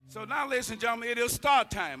So now, ladies and gentlemen, it is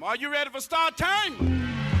start time. Are you ready for start time?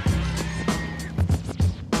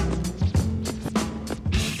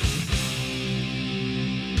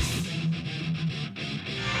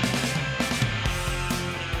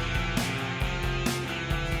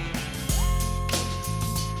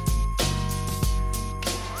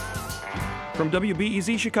 From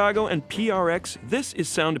WBEZ Chicago and PRX, this is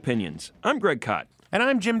Sound Opinions. I'm Greg Kot. And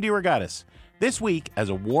I'm Jim DeRogatis. This week, as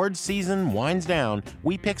awards season winds down,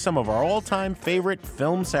 we pick some of our all-time favorite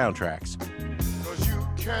film soundtracks. 'Cause you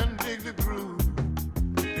can dig the groove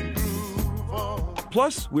and groove on.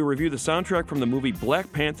 Plus, we review the soundtrack from the movie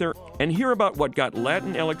Black Panther and hear about what got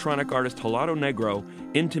Latin electronic artist Helado Negro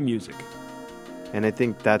into music. And I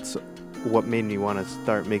think that's what made me want to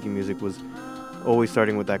start making music, was always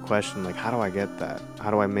starting with that question, like, how do I get that?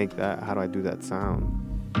 How do I make that? How do I do that sound?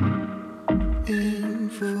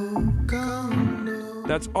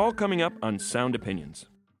 That's all coming up on Sound Opinions.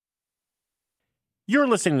 You're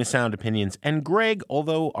listening to Sound Opinions, and Greg,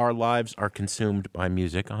 although our lives are consumed by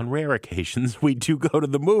music, on rare occasions we do go to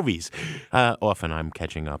the movies. Often I'm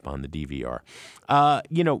catching up on the DVR.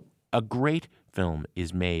 A great film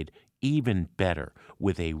is made even better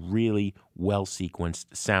with a really well-sequenced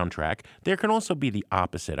soundtrack. There can also be the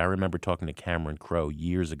opposite. I remember talking to Cameron Crowe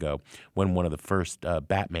years ago when one of the first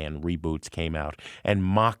Batman reboots came out and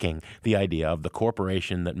mocking the idea of the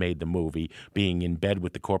corporation that made the movie being in bed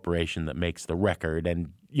with the corporation that makes the record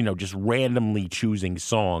and, just randomly choosing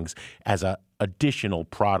songs as a additional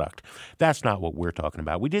product. That's not what we're talking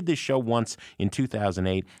about. We did this show once in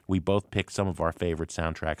 2008. We both picked some of our favorite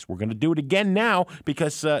soundtracks. We're going to do it again now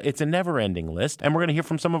because it's a never-ending list, and we're going to hear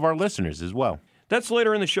from some of our listeners as well. That's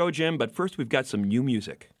later in the show, Jim, but first we've got some new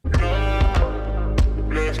music.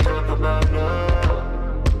 Let's talk about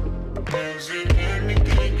love. Is it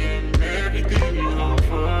anything and everything you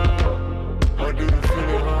offer? Or do you feel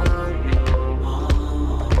it hard, you?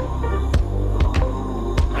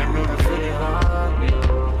 I know the feeling hard, you.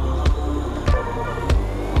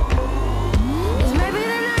 It's maybe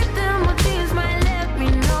the night that my tears might let me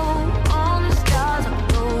know. All the stars are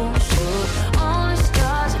close, all the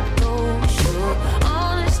stars are close,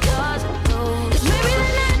 all the stars are close. It's maybe the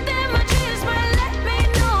night that my tears might let me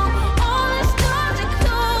know. All the stars are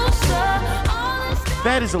closer, all the stars.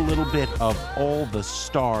 That is a little bit of All the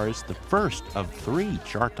Stars, the first of 3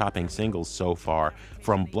 chart-topping singles so far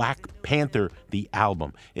from Black Panther, the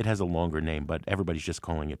album. It has a longer name, but everybody's just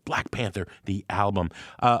calling it Black Panther, the album.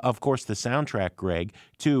 Of course, the soundtrack, Greg,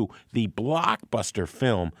 to the blockbuster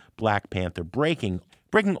film Black Panther, breaking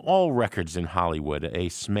all records in Hollywood, a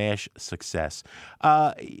smash success.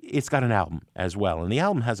 It's got an album as well, and the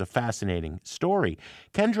album has a fascinating story.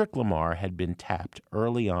 Kendrick Lamar had been tapped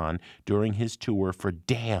early on during his tour for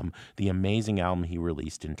Damn, the amazing album he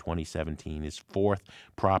released in 2017, his 4th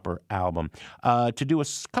proper album, to do a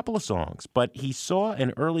couple of songs. But he saw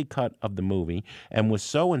an early cut of the movie and was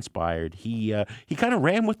so inspired, he kind of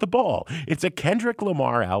ran with the ball. It's a Kendrick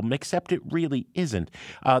Lamar album, except it really isn't.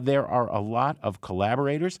 There are a lot of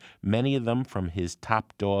collaborators, many of them from his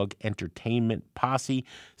Top Dog Entertainment posse,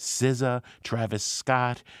 SZA, Travis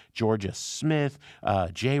Scott, Georgia Smith,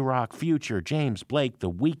 J-Rock, Future, James Blake, The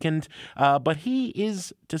Weeknd, but he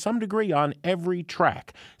is to some degree on every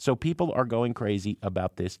track. So people are going crazy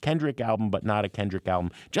about this Kendrick album, but not a Kendrick album,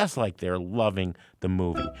 just like they're loving the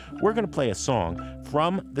movie. We're going to play a song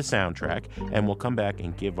from the soundtrack, and we'll come back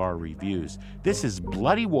and give our reviews. This is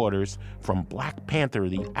Bloody Waters from Black Panther,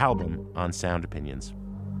 the album, on Sound Opinions.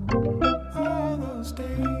 All those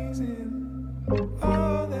days in,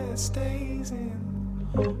 all that stays in,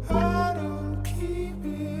 I don't keep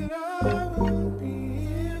it, I won't be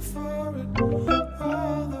here for it.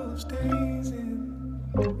 All those days in,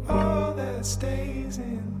 all that stays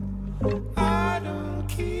in, I don't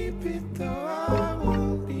keep it, though I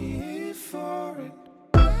won't be here for it.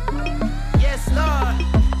 Yes, Lord.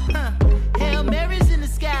 Hail Mary's in the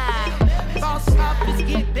sky. False prophets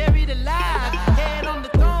get buried alive. Head on the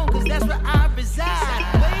throne, cause that's where I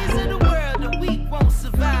reside. Ways of the world, the weak won't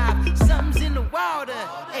survive. Something's in the water.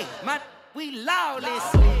 Hey, we lawless.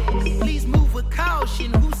 Please move with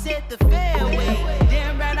caution. Who said the fairway?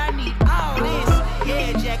 Damn right, I need all this.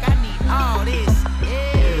 Yeah, Jack, I need all this.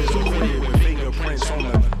 Yeah. With fingerprints on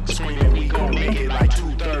the screen, and we gon' make it like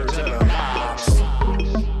 2/3 of the lives.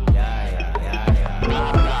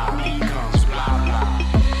 Blah, blah, he comes, blah,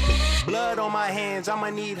 blah. Blood on my hands, I'ma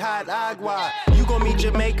need hot agua. You gon' meet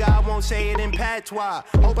Jamaica, I won't don't say it in patois.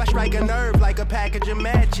 Hope I strike a nerve like a package of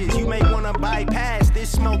matches. You may wanna bypass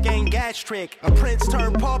this smoke ain't gas trick. A prince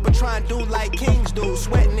turned pauper try and do like kings do.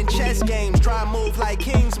 Sweating in chess games, try and move like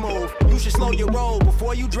kings move. You should slow your roll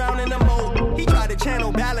before you drown in the moat. He tried to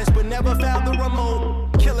channel balance but never found the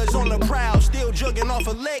remote. Killers on the prowl, still jugging off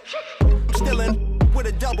a lick. I'm still in with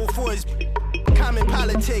a double for his common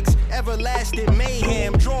politics, everlasting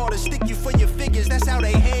mayhem. Draw to stick you for your figures, that's how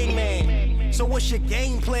they hang, man. So what's your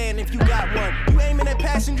game plan if you got one? You aiming at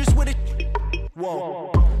passengers with a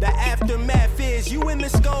whoa. The aftermath is you in the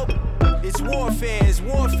scope. It's warfare. Is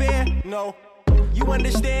warfare? No. You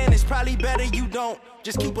understand, it's probably better you don't.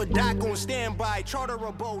 Just keep a dock on standby, charter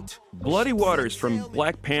a boat. Bloody Waters from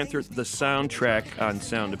Black Panther, the soundtrack on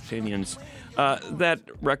Sound Opinions. That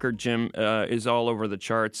record, Jim, is all over the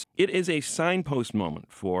charts. It is a signpost moment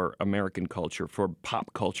for American culture, for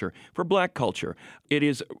pop culture, for black culture. It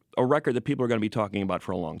is a record that people are going to be talking about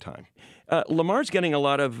for a long time. Lamar's getting a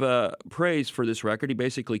lot of praise for this record. He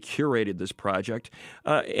basically curated this project.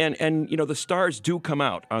 And you know, the stars do come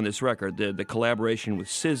out on this record. The collaboration with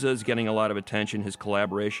SZA is getting a lot of attention. His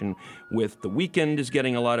collaboration with The Weeknd is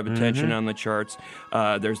getting a lot of attention on the charts.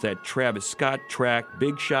 There's that Travis Scott track,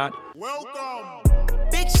 Big Shot. Welcome.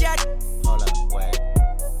 Big shot. Hold up, wait.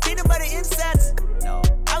 Peanut butter insides. No.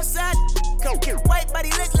 Outside. White body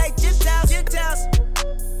look like Gentiles.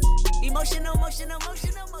 Emotional.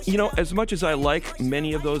 You know, as much as I like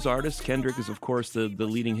many of those artists, Kendrick is, of course, the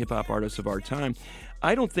leading hip-hop artist of our time,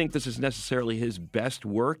 I don't think this is necessarily his best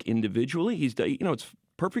work individually. It's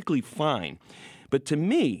perfectly fine. But to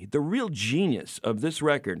me, the real genius of this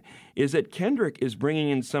record is that Kendrick is bringing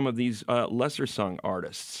in some of these lesser-sung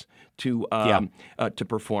artists to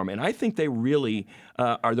perform. And I think they really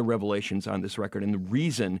are the revelations on this record and the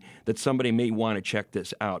reason that somebody may want to check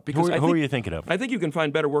this out. Because who are you thinking of? I think you can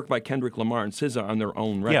find better work by Kendrick Lamar and SZA on their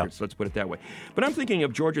own records. Let's put it that way. But I'm thinking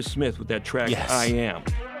of Georgia Smith with that track, Yes. I Am.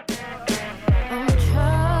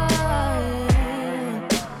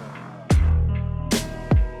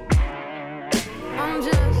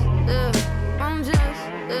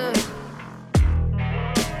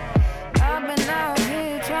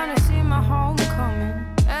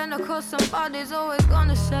 Somebody's always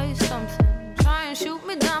gonna say something. Try and shoot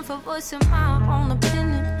me down for voicing my own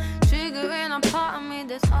opinion. Triggering a part of me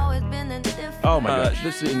that's always been indifferent. Oh my gosh.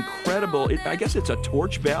 This is incredible. I guess it's a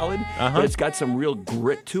torch ballad, but it's got some real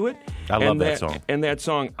grit to it. I love that song. And that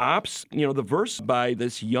song, Ops, the verse by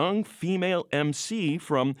this young female MC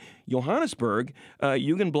from Johannesburg,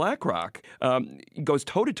 Eugen Blackrock, goes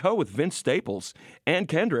toe-to-toe with Vince Staples and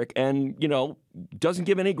Kendrick and, doesn't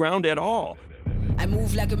give any ground at all. I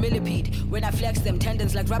move like a millipede when I flex them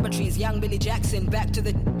tendons like rubber trees. Young Billy Jackson, back to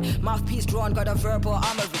the mouthpiece drawn, got a verbal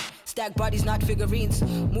armory. Stack bodies, not figurines.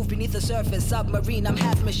 Move beneath the surface, submarine. I'm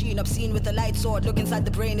half machine, obscene with a light sword. Look inside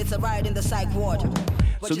the brain, it's a riot in the psych ward.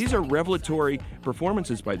 So these are revelatory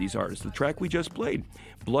performances by these artists. The track we just played,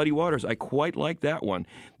 Bloody Waters, I quite like that one.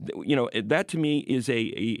 That to me is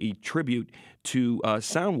a tribute to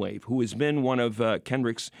Soundwave, who has been one of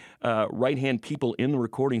Kendrick's right-hand people in the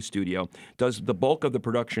recording studio, does the bulk of the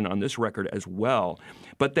production on this record as well.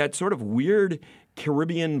 But that sort of weird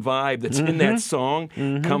Caribbean vibe that's in that song,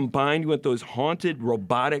 combined with those haunted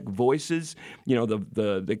robotic voices,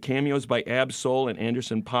 the cameos by Ab Soul and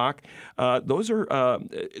Anderson .Paak,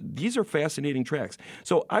 these are fascinating tracks.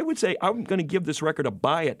 So I would say I'm going to give this record a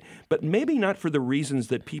buy it, but maybe not for the reasons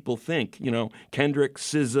that people think. Kendrick,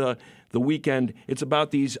 SZA, The Weeknd. It's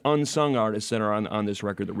about these unsung artists that are on this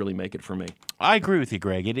record that really make it for me. I agree with you,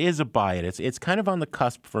 Greg. It is a buy it. It's kind of on the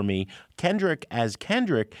cusp for me. Kendrick, as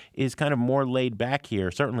Kendrick, is kind of more laid back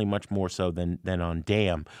here, certainly much more so than on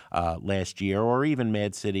Damn last year, or even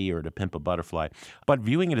Mad City or To Pimp a Butterfly. But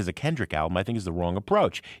viewing it as a Kendrick album, I think, is the wrong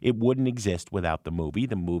approach. It wouldn't exist without the movie.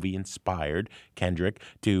 The movie inspired Kendrick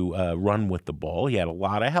to run with the ball. He had a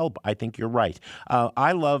lot of help. I think you're right.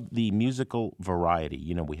 I love the musical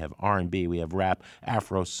variety. We have R&B, we have rap,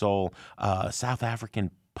 Afro soul, South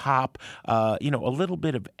African pop, a little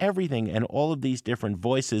bit of everything, and all of these different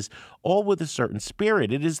voices, all with a certain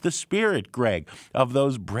spirit. It is the spirit, Greg, of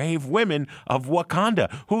those brave women of Wakanda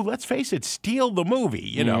who, let's face it, steal the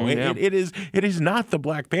movie. It is not the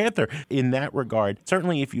Black Panther in that regard.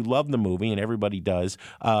 Certainly, if you love the movie, and everybody does,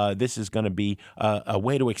 this is going to be a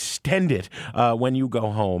way to extend it when you go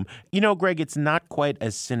home. Greg, it's not quite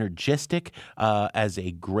as synergistic as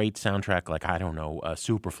a great soundtrack like,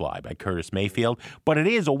 Superfly by Curtis Mayfield, but it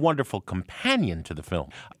is a wonderful companion to the film.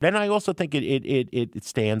 Then I also think it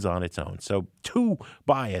stands on its own. So 2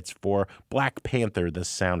 buy-its for Black Panther, the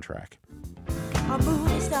soundtrack. A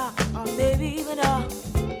movie star, baby, even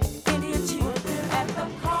Indian chief at the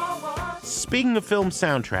car wash. Speaking of film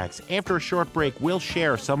soundtracks, after a short break, we'll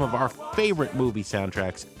share some of our favorite movie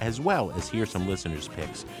soundtracks as well as hear some listeners'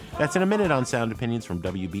 picks. That's in a minute on Sound Opinions from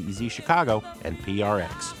WBEZ Chicago and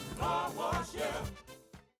PRX.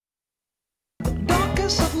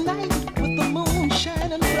 Darkest of night with the moon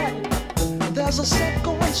shining bright. There's a set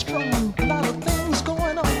going strong, a lot of things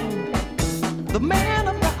going on. The man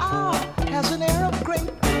of the hour has an air of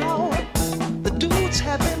great power. The dudes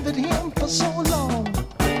have envied him for so long.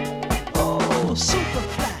 Oh,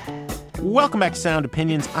 Superfly. Welcome back to Sound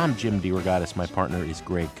Opinions. I'm Jim DeRogatis. My partner is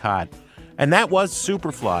Greg Kot. And that was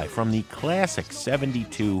Superfly from the classic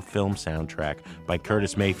 72 film soundtrack by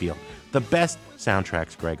Curtis Mayfield. The best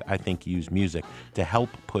soundtracks, Greg, I think use music to help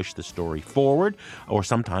push the story forward, or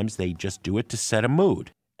sometimes they just do it to set a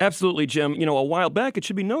mood. Absolutely, Jim. You know, a while back, it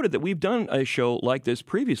should be noted that we've done a show like this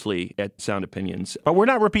previously at Sound Opinions. But we're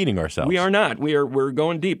not repeating ourselves. We are not. We're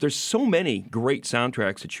going deep. There's so many great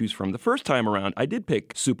soundtracks to choose from. The first time around, I did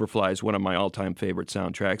pick Superfly as one of my all-time favorite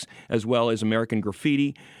soundtracks, as well as American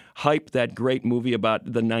Graffiti, Hype, that great movie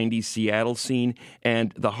about the 90s Seattle scene,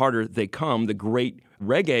 and The Harder They Come, the great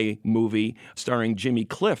reggae movie starring Jimmy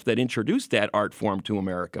Cliff that introduced that art form to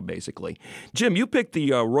America, basically. Jim, you picked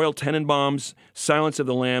the Royal Tenenbaums, Silence of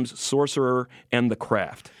the Lambs, Sorcerer, and The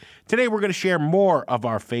Craft. Today we're going to share more of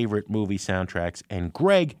our favorite movie soundtracks, and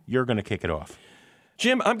Greg, you're going to kick it off.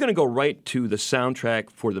 Jim, I'm going to go right to the soundtrack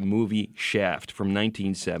for the movie Shaft from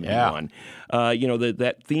 1971. Yeah.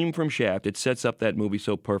 That theme from Shaft, it sets up that movie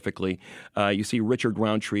so perfectly. You see Richard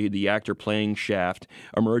Roundtree, the actor playing Shaft,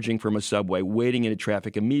 emerging from a subway, waiting into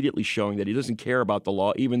traffic, immediately showing that he doesn't care about the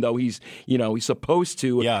law, even though he's supposed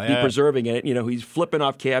to be preserving it. You know, he's flipping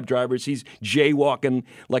off cab drivers. He's jaywalking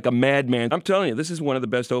like a madman. I'm telling you, this is one of the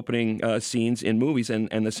best opening scenes in movies, and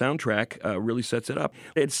the soundtrack really sets it up.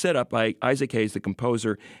 It's set up by Isaac Hayes, the composer,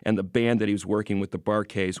 and the band that he was working with, the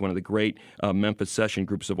Bar-Kays, one of the great Memphis session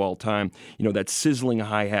groups of all time. You know, that sizzling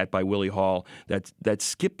hi-hat by Willie Hall, that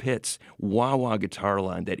Skip Pitts wah-wah guitar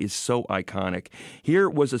line that is so iconic. Here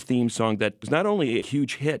was a theme song that was not only a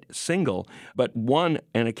huge hit single, but won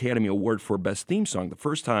an Academy Award for Best Theme Song. The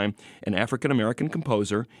first time an African-American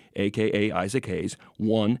composer, a.k.a. Isaac Hayes,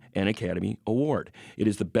 won an Academy Award. It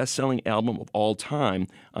is the best-selling album of all time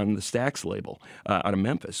on the Stax label out of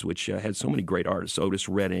Memphis, which had so many great artists, Otis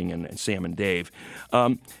Redding and Sam and Dave.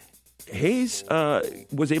 Hayes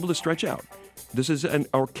was able to stretch out. This is an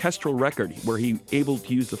orchestral record where he able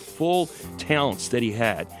to use the full talents that he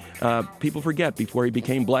had. People forget, before he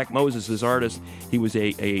became Black Moses as artist, he was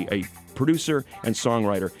a producer and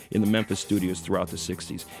songwriter in the Memphis studios throughout the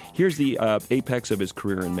 60s. Here's the apex of his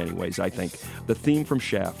career in many ways, I think. The theme from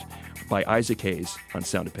Shaft by Isaac Hayes on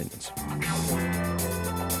Sound Opinions.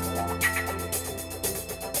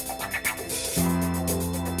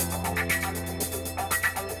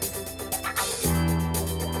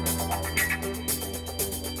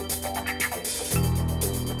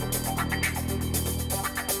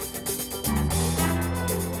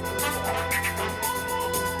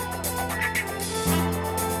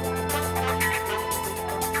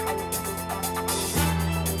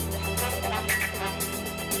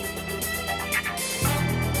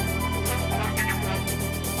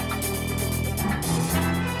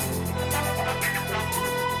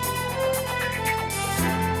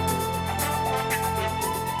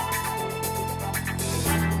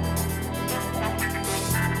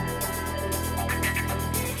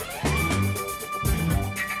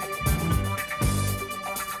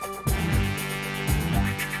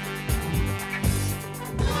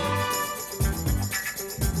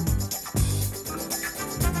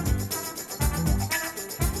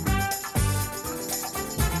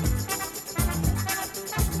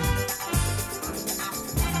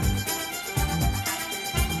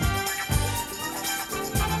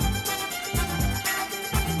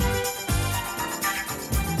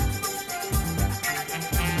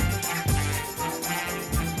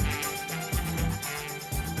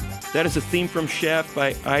 That is a theme from Shaft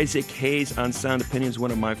by Isaac Hayes on Sound Opinions, one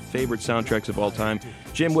of my favorite soundtracks of all time.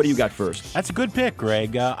 Jim, what do you got first? That's a good pick,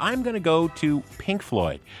 Greg. I'm going to go to Pink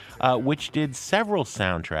Floyd, which did several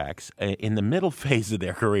soundtracks in the middle phase of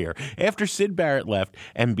their career, after Syd Barrett left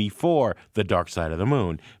and before The Dark Side of the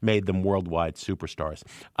Moon made them worldwide superstars.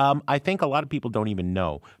 I think a lot of people don't even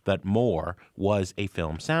know that More was a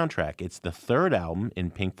film soundtrack. It's the third album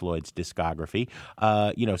in Pink Floyd's discography.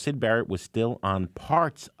 Syd Barrett was still on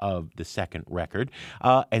parts of the second record,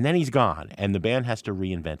 and then he's gone, and the band has to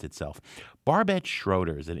reinvent itself. Barbet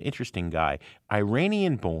Schroeder is an interesting guy.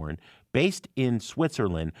 Iranian-born, based in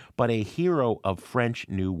Switzerland, but a hero of French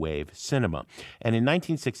New Wave cinema. And in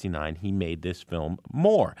 1969, he made this film,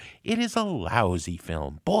 More. It is a lousy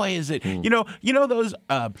film. Boy, is it. You know those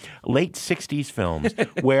late 60s films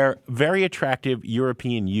where very attractive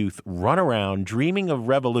European youth run around dreaming of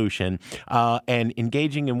revolution and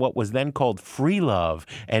engaging in what was then called free love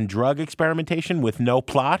and drug experimentation with no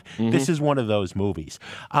plot? This is one of those movies.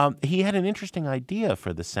 He had an interesting idea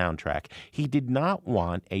for the soundtrack. He did not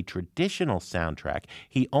want a traditional soundtrack.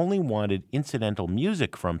 He only wanted incidental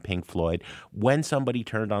music from Pink Floyd when somebody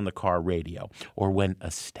turned on the car radio, or when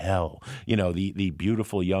Estelle, the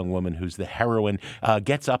beautiful young woman who's the heroine,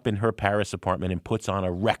 gets up in her Paris apartment and puts on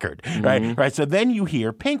a record, right? So then you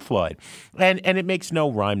hear Pink Floyd, and it makes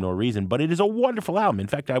no rhyme nor reason, but it is a wonderful album. In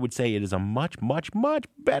fact, I would say it is a much, much, much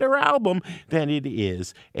better album than it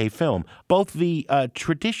is a film. Both the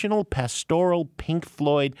traditional pastoral Pink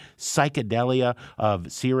Floyd psychedelia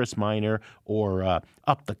of Cirrus Minor or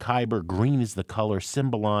Up the Khyber, Green is the Color,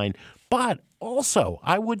 Cymbeline, but also,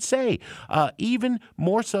 I would say, even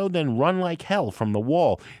more so than Run Like Hell from The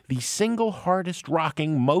Wall, the single hardest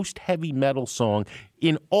rocking, most heavy metal song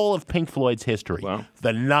in all of Pink Floyd's history,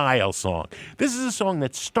 the Nile Song. This is a song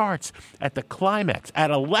that starts at the climax, at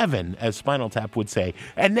 11, as Spinal Tap would say,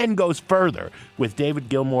 and then goes further with David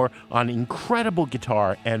Gilmour on incredible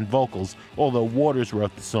guitar and vocals, although Waters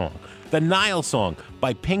wrote the song. The Nile Song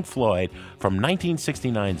by Pink Floyd from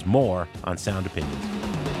 1969's More on Sound Opinions.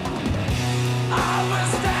 I was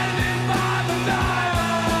standing by the Nile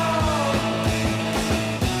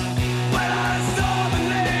when I saw the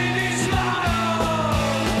lady smile.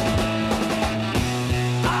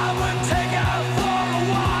 I would take her for a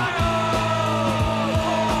while.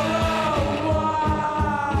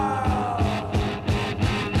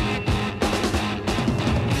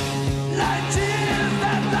 Like tears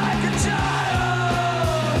that like a child.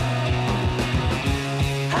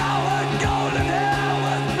 How her golden hair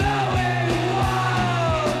was blowing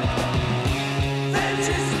wild. Then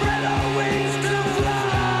she spread her wings to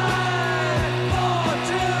fly, for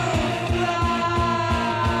to fly.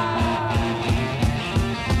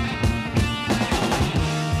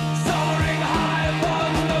 Soaring high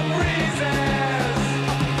above the breezes,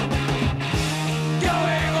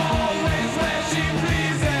 going always where she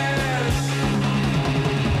pleases.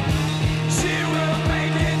 She will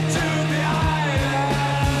make it to the island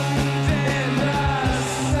in the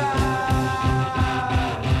sun.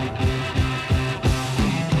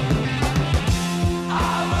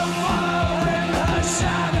 I will follow in her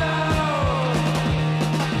shadow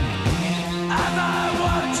as I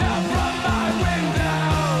watch her from my window.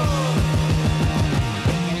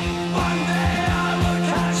 One day I will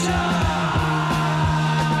catch her.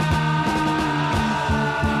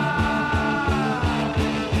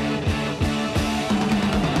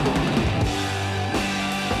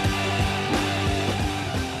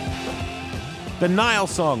 The Nile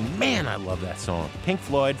Song. Man, I love that song. Pink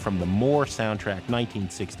Floyd from the More soundtrack,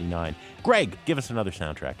 1969. Greg, give us another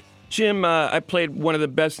soundtrack. Jim, I played one of the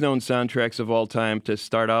best-known soundtracks of all time to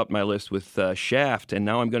start out my list with Shaft, and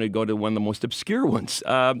now I'm going to go to one of the most obscure ones.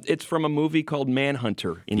 It's from a movie called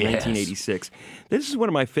Manhunter in 1986. This is one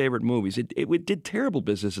of my favorite movies. It did terrible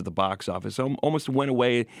business at the box office. Almost went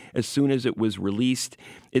away as soon as it was released.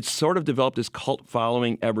 It's sort of developed this cult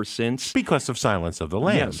following ever since. Because of Silence of the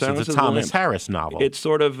Lambs. Yeah, Silence it's a of the Thomas Lambs. Harris novel. It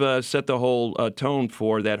sort of set the whole tone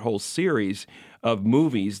for that whole series of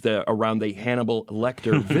movies around the Hannibal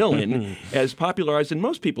Lecter villain, as popularized in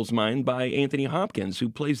most people's mind by Anthony Hopkins, who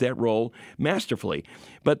plays that role masterfully.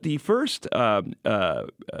 But the first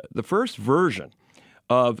version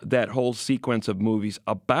of that whole sequence of movies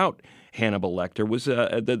about Hannibal Lecter was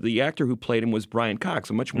the actor who played him was Brian Cox,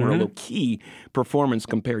 a much more low-key performance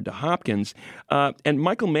compared to Hopkins. And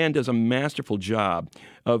Michael Mann does a masterful job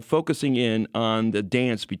of focusing in on the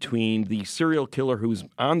dance between the serial killer who's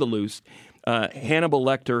on the loose, Hannibal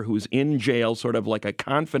Lecter, who's in jail, sort of like a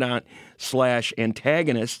confidant /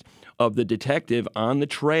 antagonist of the detective on the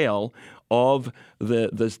trail of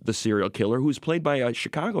the serial killer, who's played by a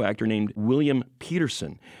Chicago actor named William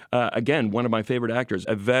Peterson. Again, one of my favorite actors,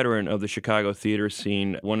 a veteran of the Chicago theater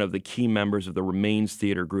scene, one of the key members of the Remains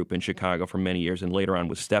theater group in Chicago for many years, and later on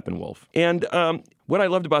was Steppenwolf. And what I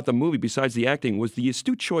loved about the movie, besides the acting, was the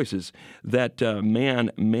astute choices that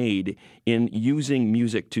Mann made in using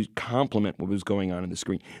music to complement what was going on the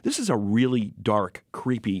screen. This is a really dark,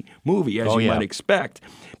 creepy movie, as you might expect.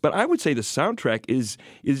 But I would say the soundtrack is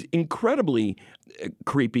incredibly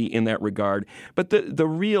creepy in that regard. But the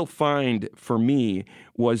real find for me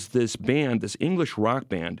was this band, this English rock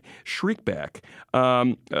band, Shriekback,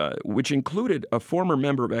 which included a former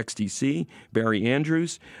member of XTC, Barry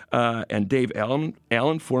Andrews, and Dave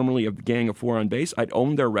Allen, formerly of the Gang of Four on bass. I'd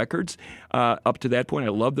owned their records up to that point. I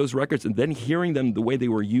loved those records. And then hearing them the way they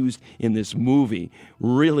were used in this movie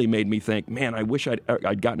really made me think, man, I wish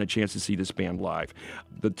I'd gotten a chance to see this band live.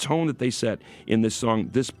 The tone that they set in this song,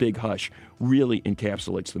 This Big Hush, really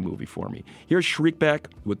encapsulates the movie for me. Here's Shriekback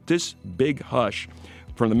with This Big Hush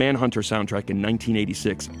from the Manhunter soundtrack in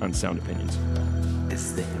 1986 on Sound Opinions.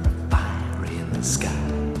 Is there a fire in the sky?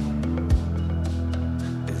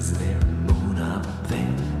 Is there a moon up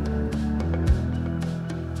there?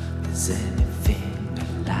 Is anything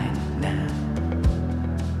alight now?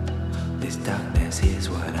 This darkness, here's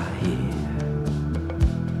what I hear.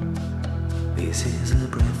 This is a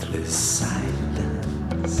breathless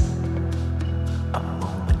silence, a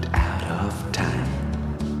moment out of time.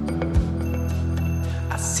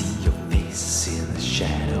 I see your face in the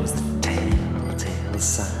shadows, the telltale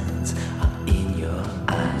signs are in your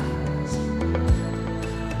eyes.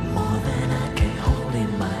 More than I can hold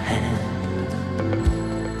in my hand,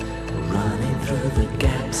 running through the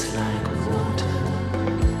gaps like water,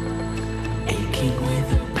 aching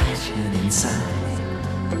with a passion inside.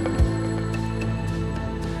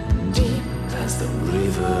 Deep as the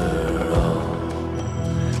river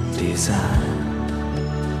of desire,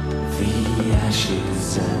 the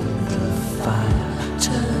ashes and the fire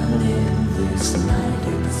turn in this night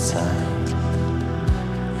inside,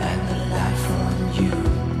 and the light from you.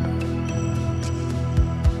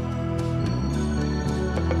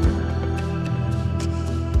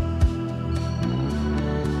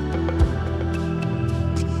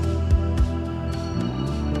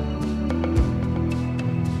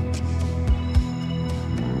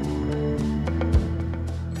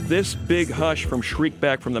 This Big Hush from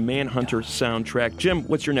Shriekback from the Manhunter soundtrack. Jim,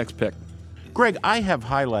 what's your next pick? Greg, I have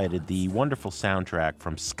highlighted the wonderful soundtrack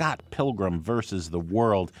from Scott Pilgrim vs. the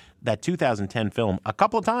World, that 2010 film, a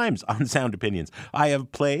couple of times on Sound Opinions. I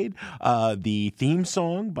have played the theme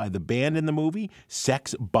song by the band in the movie,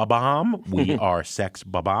 Sex Babam. We are Sex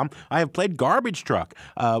Babam. I have played Garbage Truck,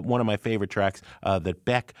 one of my favorite tracks that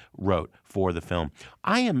Beck wrote for the film.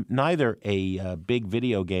 I am neither a big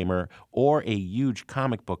video gamer or a huge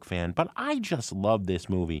comic book fan, but I just love this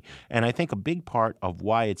movie. And I think a big part of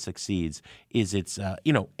why it succeeds is its,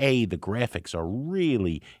 A, the graphics are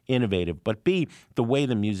really innovative, but B, the way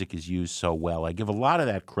the music is used so well. I give a lot of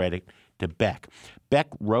that credit to Beck. Beck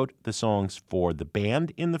wrote the songs for the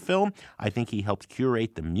band in the film. I think he helped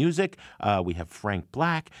curate the music. We have Frank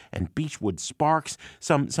Black and Beachwood Sparks,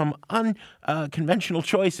 some unconventional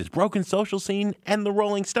choices, Broken Social Scene and the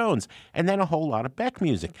Rolling Stones, and then a whole lot of Beck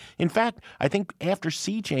music. In fact, I think after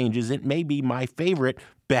Sea Changes, it may be my favorite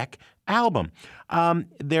Beck album.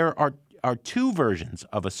 There are two versions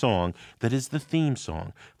of a song that is the theme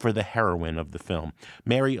song for the heroine of the film.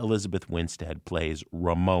 Mary Elizabeth Winstead plays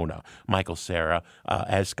Ramona. Michael Cera,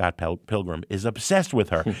 as Scott Pilgrim, is obsessed with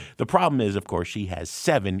her. The problem is, of course, she has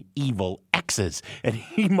 7 evil exes, and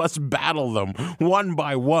he must battle them one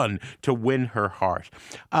by one to win her heart.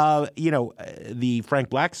 The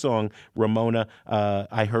Frank Black song, Ramona,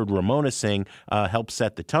 I heard Ramona sing, helps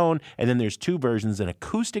set the tone, and then there's 2 versions, an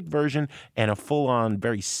acoustic version and a full-on,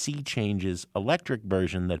 very Sea Changes electric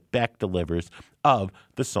version that Beck delivers of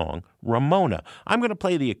the song Ramona. I'm going to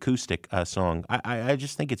play the acoustic song. I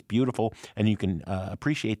just think it's beautiful, and you can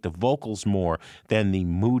appreciate the vocals more than the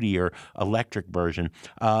moodier electric version.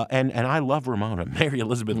 And I love Ramona. Mary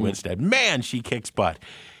Elizabeth Winstead. Man, she kicks butt.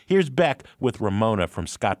 Here's Beck with Ramona from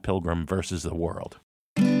Scott Pilgrim vs. the World.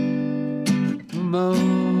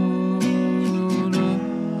 Ramona.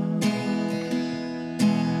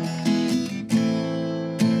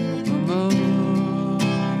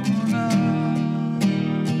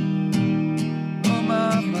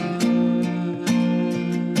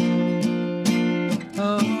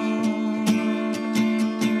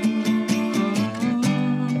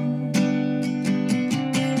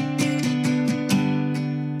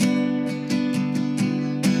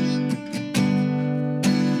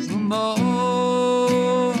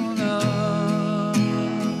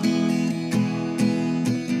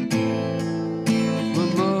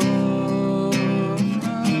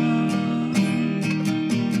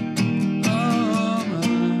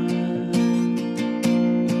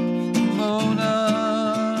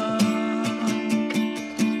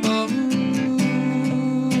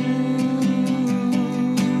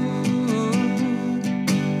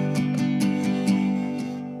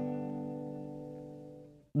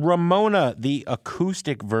 Ramona, the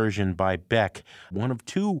acoustic version by Beck, one of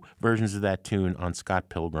two versions of that tune on Scott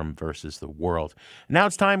Pilgrim versus the World. Now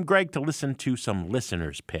it's time, Greg, to listen to some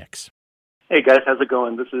listeners' picks. Hey guys, how's it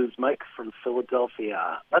going? This is Mike from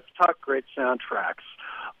Philadelphia. Let's talk great soundtracks.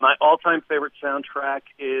 My all-time favorite soundtrack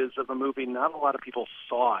is of a movie not a lot of people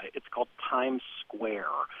saw. It's called Times Square.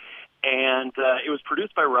 And it was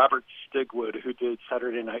produced by Robert Stigwood, who did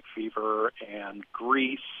Saturday Night Fever and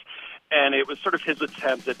Grease. And it was sort of his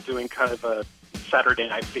attempt at doing kind of a Saturday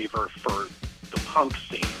Night Fever for the punk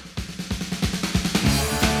scene.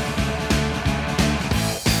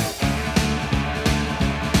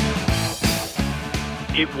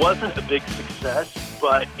 It wasn't a big success,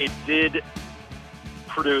 but it did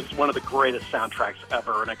produce one of the greatest soundtracks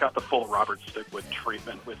ever, and it got the full Robert Stigwood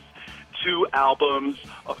treatment with 2 albums,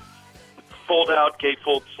 a fold-out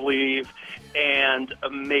gatefold sleeve, and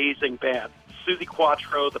amazing band. Suzi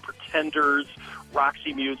Quatro, The Pretenders,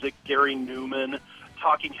 Roxy Music, Gary Newman,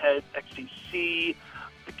 Talking Heads, XTC,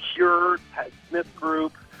 The Cure, Pat Smith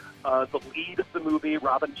Group, the lead of the movie,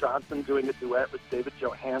 Robin Johnson doing a duet with David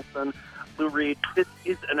Johansen, Lou Reed. This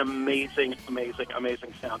is an amazing, amazing,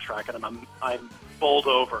 amazing soundtrack, and I'm bowled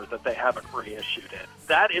over that they haven't reissued it.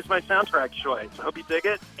 That is my soundtrack choice. I hope you dig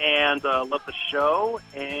it, and love the show,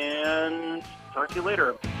 and talk to you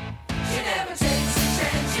later. She never takes a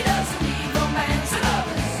chance, she doesn't need romance and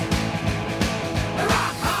others.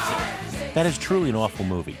 That is truly an awful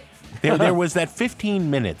movie. There was that 15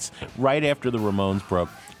 minutes right after the Ramones broke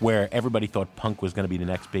where everybody thought punk was going to be the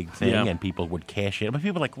next big thing and people would cash in. But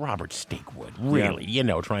people like Robert Stigwood, really,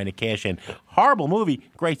 trying to cash in. Horrible movie,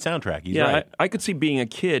 great soundtrack. He's right. I could see being a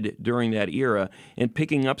kid during that era and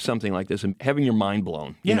picking up something like this and having your mind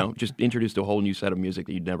blown. You know, just introduced to a whole new set of music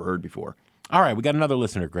that you'd never heard before. All right, we got another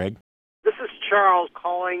listener, Greg. This is Charles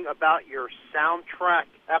calling about your soundtrack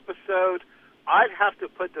episode. I'd have to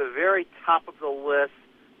put the very top of the list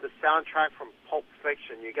the soundtrack from Pulp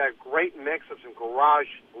Fiction. You got a great mix of some garage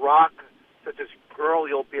rock, such as Girl,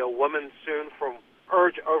 You'll Be a Woman Soon from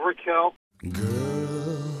Urge Overkill.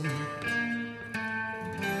 Girl,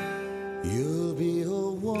 you'll be a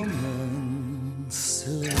woman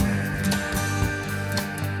soon.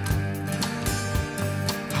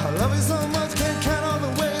 I love you so much, can't count all the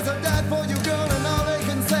ways I've died for you, girl, and all they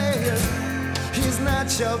can say is he's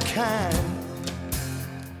not your kind.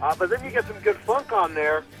 But then you get some good funk on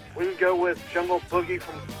there. We can go with Jungle Boogie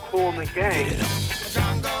from Kool and the Gang.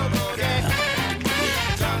 Jungle Boogie,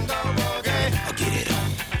 Jungle Boogie, get it on.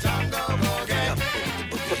 Jungle Boogie.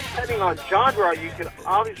 Depending on genre, you can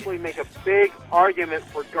obviously make a big argument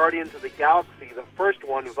for Guardians of the Galaxy, the first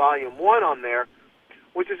one, Volume 1 on there,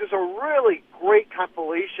 which is just a really great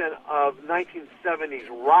compilation of 1970s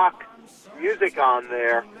rock music on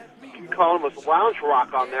there. You can call them a lounge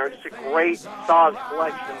rock on there. It's a great, solid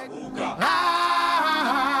collection.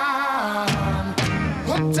 I'm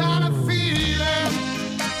hooked on a feeling.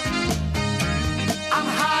 I'm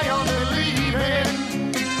high on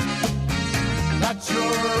believing that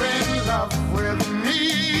you're in love with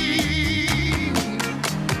me.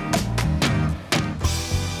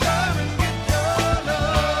 Come and get your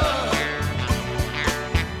love.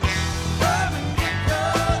 Come and get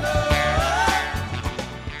your love.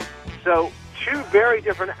 So, 2 very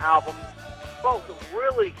different albums, both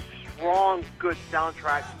really strong, good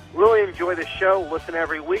soundtracks. Really enjoy the show. Listen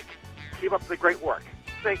every week. Keep up the great work.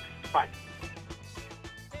 Thanks. Bye.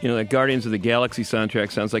 You know, that Guardians of the Galaxy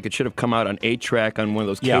soundtrack sounds like it should have come out on 8-track on one of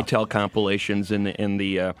those K-Tel compilations in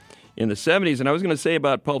the 70s. And I was going to say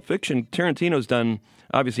about Pulp Fiction, Tarantino's done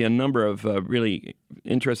obviously a number of really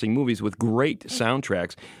interesting movies with great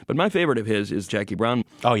soundtracks. But my favorite of his is Jackie Brown.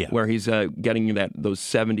 Oh, yeah. Where he's getting those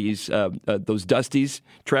 70s, those Dusties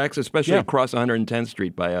tracks, especially Across 110th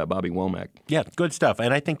Street by Bobby Womack. Yeah, good stuff.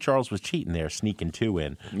 And I think Charles was cheating there, sneaking 2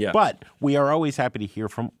 in. Yeah. But we are always happy to hear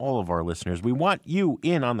from all of our listeners. We want you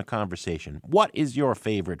in on the conversation. What is your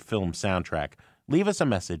favorite film soundtrack? Leave us a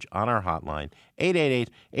message on our hotline,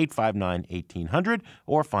 888-859-1800,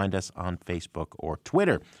 or find us on Facebook or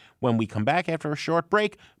Twitter. When we come back after a short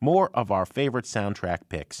break, more of our favorite soundtrack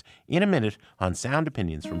picks in a minute on Sound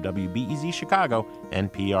Opinions from WBEZ Chicago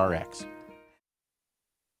and PRX.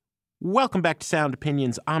 Welcome back to Sound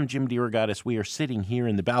Opinions. I'm Jim DeRogatis. We are sitting here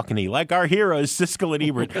in the balcony like our heroes, Siskel and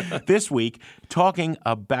Ebert, this week talking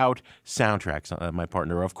about soundtracks. My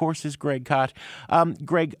partner, of course, is Greg Kot.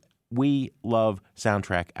 Greg, we love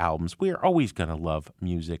soundtrack albums. We are always going to love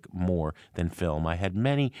music more than film. I had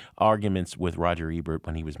many arguments with Roger Ebert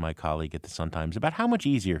when he was my colleague at the Sun-Times about how much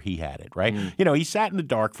easier he had it, right? You know, he sat in the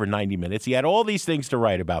dark for 90 minutes. He had all these things to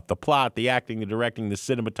write about: the plot, the acting, the directing, the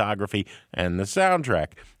cinematography, and the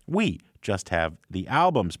soundtrack. We just have the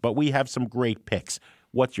albums. But we have some great picks.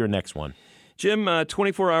 What's your next one? Jim,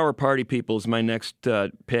 24-Hour Party People is my next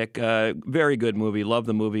pick. Very good movie. Love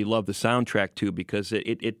the movie. Love the soundtrack, too, because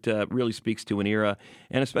it really speaks to an era,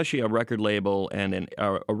 and especially a record label and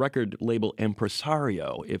a record label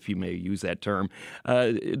impresario, if you may use that term.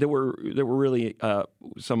 There were really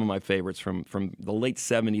some of my favorites from the late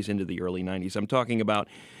 70s into the early 90s. I'm talking about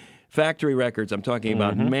Factory Records. I'm talking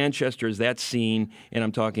about Manchester's That Scene, and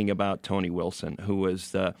I'm talking about Tony Wilson, who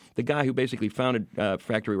was the guy who basically founded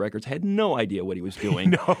Factory Records, had no idea what he was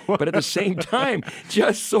doing, but at the same time,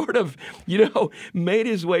 just sort of, made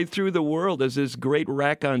his way through the world as this great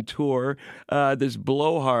raconteur, this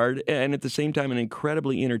blowhard, and at the same time, an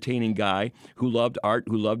incredibly entertaining guy who loved art,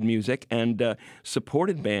 who loved music, and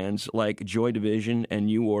supported bands like Joy Division and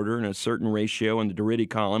New Order and A Certain Ratio and the Doriti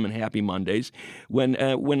Column and Happy Mondays, when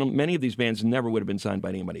many of these bands never would have been signed by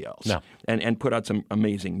anybody else, and put out some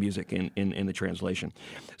amazing music in the translation.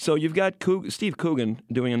 So you've got Steve Coogan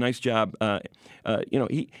doing a nice job.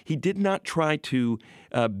 He did not try to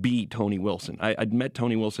be Tony Wilson. I'd met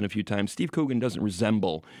Tony Wilson a few times. Steve Coogan doesn't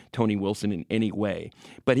resemble Tony Wilson in any way,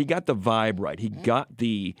 but he got the vibe right. He got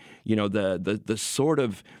the sort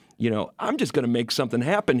of, I'm just going to make something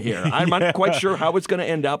happen here. I'm not quite sure how it's going to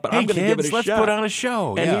end up, but I'm going to give it a let's shot. Put on a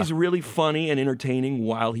show. And he's really funny and entertaining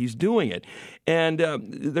while he's doing it. And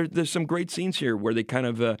there's some great scenes here where they kind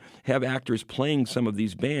of have actors playing some of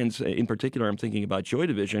these bands. In particular, I'm thinking about Joy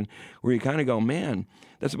Division, where you kind of go, man,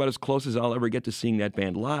 that's about as close as I'll ever get to seeing that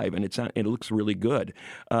band live, and it looks really good.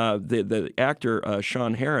 The actor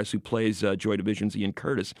Sean Harris, who plays Joy Division's Ian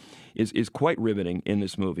Curtis, is quite riveting in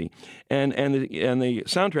this movie, and the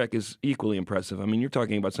soundtrack is equally impressive. I mean, you're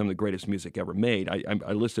talking about some of the greatest music ever made.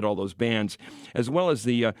 I listed all those bands, as well as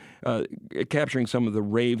the capturing some of the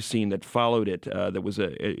rave scene that followed it, that was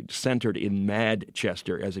centered in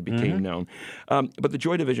Madchester, as it became known. But the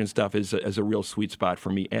Joy Division stuff is a real sweet spot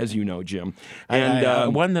for me, as you know, Jim.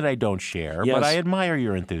 And one that I don't share, yes, but I admire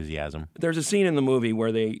your enthusiasm. There's a scene in the movie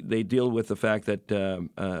where they deal with the fact that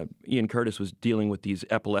Ian Curtis was dealing with these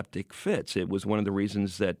epileptic fits. It was one of the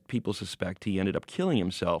reasons that people suspect he ended up killing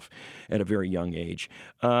himself at a very young age.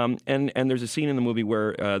 And there's a scene in the movie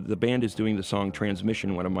where the band is doing the song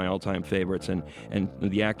Transmission, one of my all-time favorites, and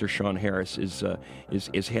the actor Sean Harris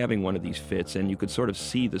is having one of these fits, and you could sort of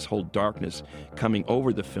see this whole darkness coming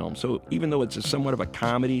over the film. So even though it's somewhat of a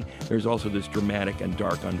comedy, there's also this dramatic and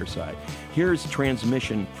dark underside. Here's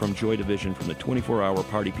Transmission from Joy Division from the 24-Hour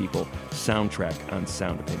Party People soundtrack on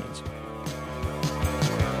Sound Opinions.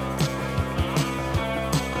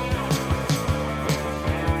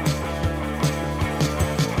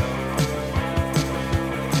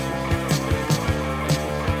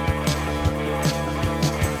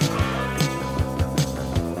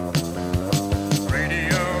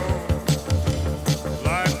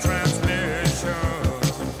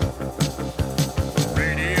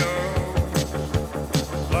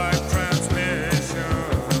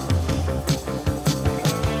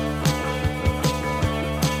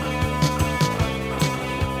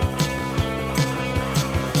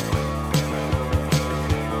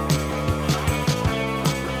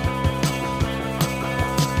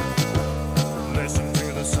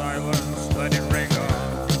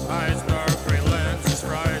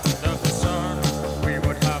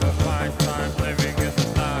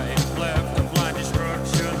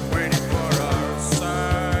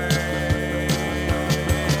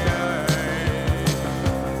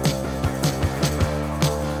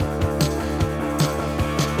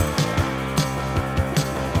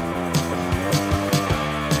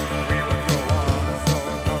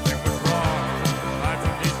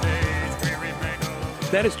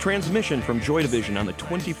 That is Transmission from Joy Division on the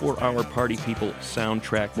 24-Hour Party People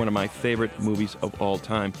soundtrack, one of my favorite movies of all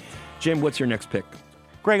time. Jim, what's your next pick?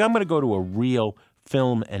 Greg, I'm going to go to a real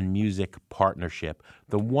film and music partnership.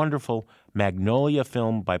 The wonderful Magnolia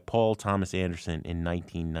film by Paul Thomas Anderson in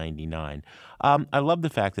 1999. I love the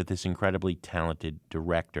fact that this incredibly talented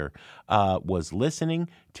director was listening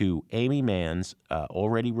to Amy Mann's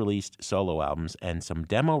already released solo albums and some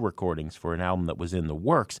demo recordings for an album that was in the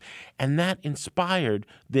works, and that inspired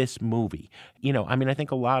this movie. I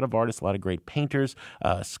think a lot of artists, a lot of great painters,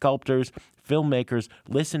 sculptors, filmmakers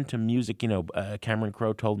listen to music. Cameron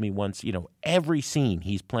Crowe told me once, every scene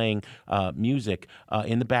he's playing music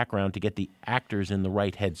in the background to get the actors in the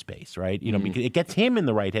right headspace, right? You know, because it gets him in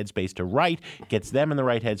the right headspace to write, gets them in the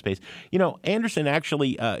right headspace. You know, Anderson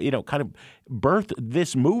actually, kind of birthed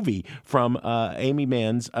this movie from Amy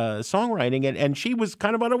Mann's songwriting, and she was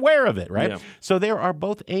kind of unaware of it, right? Yeah. So there are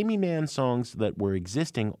both Amy Mann songs that were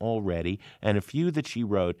existing already and a few that she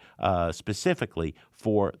wrote specifically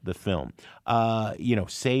for the film.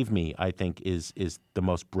 Save Me, I think, is the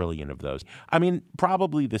most brilliant of those. I mean,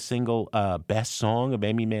 probably the single best song of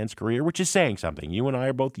Amy Mann's career, which is saying something. You and I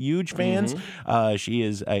are both huge fans. She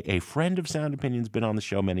is a friend of Sound Opinions, been on the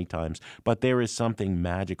show many times, but there is something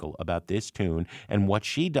magical about this tune, and what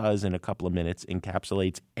she does in a couple of minutes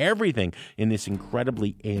encapsulates everything in this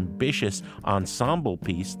incredibly ambitious ensemble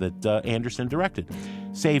piece that Anderson directed.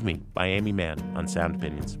 Save Me by Amy Mann on Sound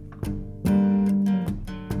Opinions.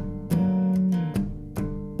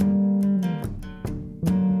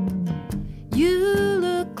 You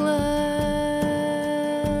look like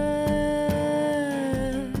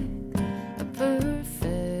a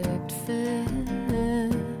perfect fit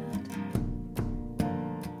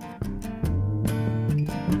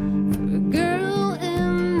for a girl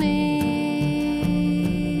in need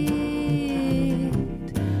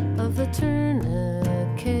of a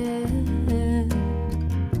tourniquet.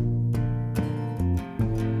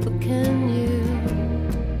 But can you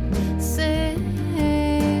save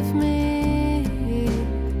me?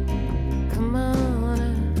 Come on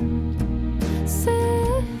and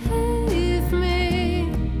save me.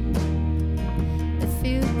 If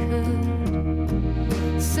you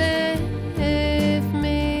could save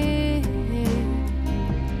me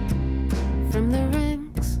from the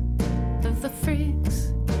ranks of the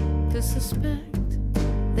freaks who suspect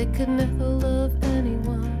they could never love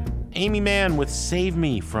anyone. Amy Mann with Save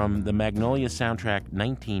Me from the Magnolia soundtrack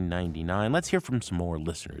 1999. Let's hear from some more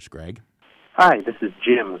listeners, Greg. Hi, this is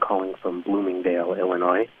Jim calling from Bloomingdale,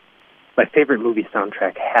 Illinois. My favorite movie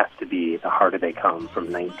soundtrack has to be The Harder They Come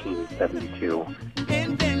from 1972.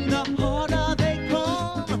 And then the harder they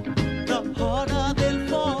come, the harder they'll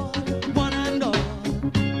fall, one and all.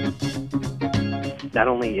 Not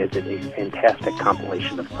only is it a fantastic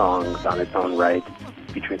compilation of songs on its own right,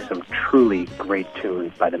 featuring some truly great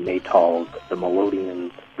tunes by the Maytals, the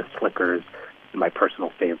Melodians, the Slickers, and my personal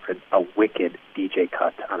favorite, a wicked DJ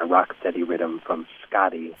cut on a rocksteady rhythm from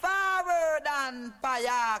Scotty. Forward and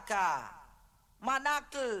Payaka,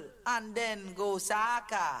 Manakal and then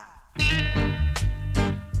Gosaka.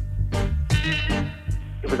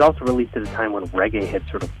 It was also released at a time when reggae had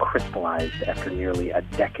sort of crystallized after nearly a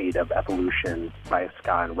decade of evolution by a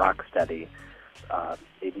ska and rocksteady.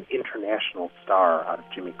 An international star out of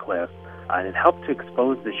Jimmy Cliff, and it helped to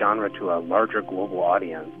expose the genre to a larger global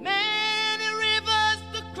audience. Many rivers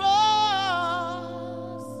to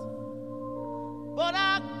cross, but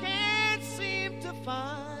I can't seem to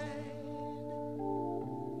find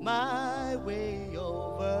my way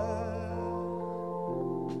over.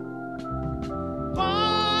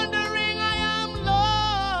 Wandering, I am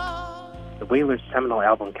lost. The Wailers' seminal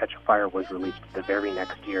album Catch a Fire was released the very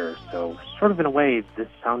next year, so sort of in a way, this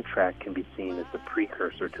soundtrack can be seen as the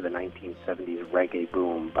precursor to the 1970s reggae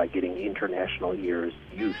boom by getting international ears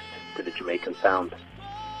used to the Jamaican sound.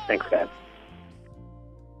 Thanks, guys.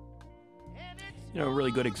 You know, a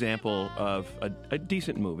really good example of a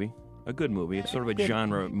decent movie, a good movie. It's sort of a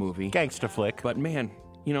genre movie. Gangsta flick. But man,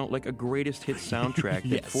 you know, like a greatest hit soundtrack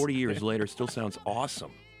that Yes. 40 years later still sounds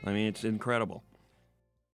awesome. I mean, it's incredible.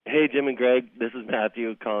 Hey, Jim and Greg, this is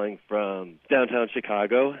Matthew calling from downtown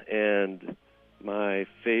Chicago, and my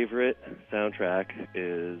favorite soundtrack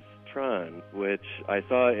is Tron, which I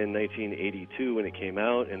saw in 1982 when it came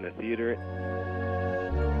out in the theater.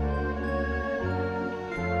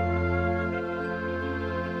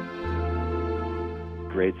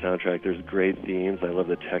 Great soundtrack. There's great themes. I love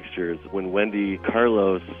the textures. When Wendy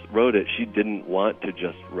Carlos wrote it, she didn't want to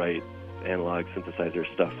just write analog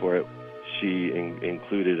synthesizer stuff for it. She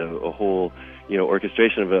included a whole,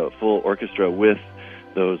 orchestration of a full orchestra with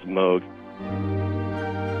those Moog.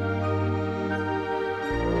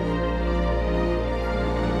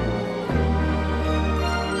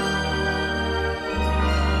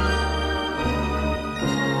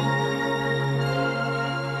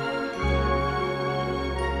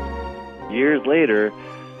 Years later,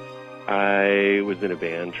 I was in a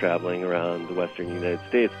band traveling around the western United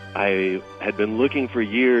States. I had been looking for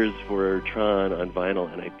years for Tron on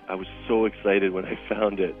vinyl, and I was so excited when I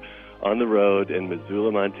found it on the road in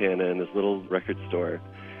Missoula, Montana, in this little record store.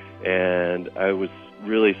 And I was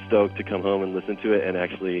really stoked to come home and listen to it and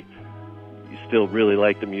actually still really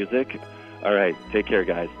like the music. All right, take care,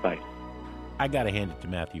 guys. Bye. I got to hand it to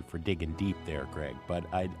Matthew for digging deep there, Greg, but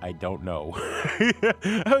I don't know.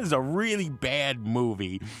 That was a really bad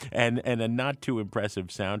movie and a not too impressive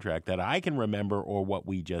soundtrack that I can remember or what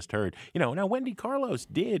we just heard. Now Wendy Carlos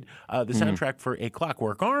did the soundtrack for A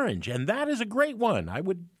Clockwork Orange, and that is a great one. I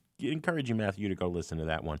would encourage you, Matthew, to go listen to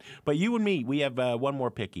that one. But you and me, we have one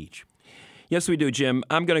more pick each. Yes, we do, Jim.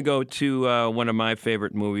 I'm going to go to one of my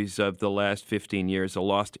favorite movies of the last 15 years,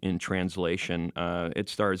 Lost in Translation. It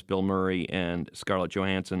stars Bill Murray and Scarlett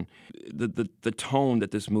Johansson. The tone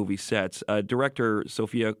that this movie sets, director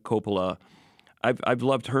Sofia Coppola, I've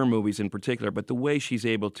loved her movies in particular, but the way she's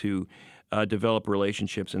able to develop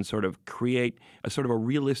relationships and sort of create a sort of a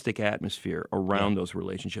realistic atmosphere around those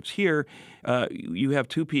relationships. Here, you have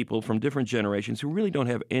two people from different generations who really don't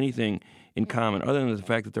have anything in common other than the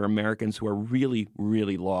fact that they're Americans who are really,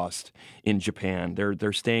 really lost in Japan.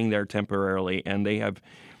 They're staying there temporarily, and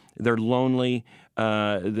they're lonely.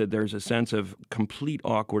 There's a sense of complete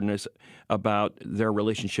awkwardness about their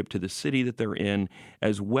relationship to the city that they're in,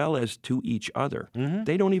 as well as to each other. Mm-hmm.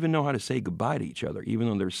 They don't even know how to say goodbye to each other, even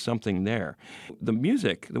though there's something there. The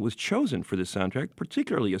music that was chosen for this soundtrack,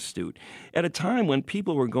 particularly astute, at a time when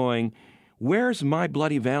people were going, where's My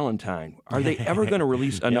Bloody Valentine? Are they ever going to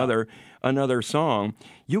release another song?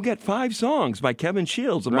 You get 5 songs by Kevin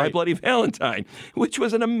Shields of My Bloody Valentine, which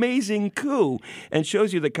was an amazing coup and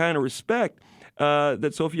shows you the kind of respect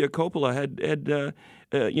that Sofia Coppola had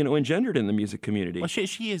engendered in the music community. Well,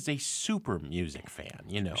 she is a super music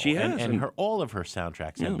fan, She has. And all of her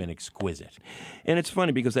soundtracks have been exquisite. And it's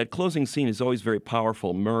funny because that closing scene is always very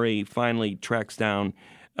powerful. Murray finally tracks down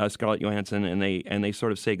Scarlett Johansson, and they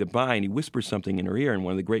sort of say goodbye, and he whispers something in her ear, and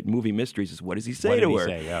one of the great movie mysteries is, what does he say to her?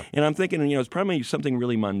 Yeah. And I'm thinking, it's probably something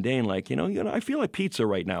really mundane, like, I feel like pizza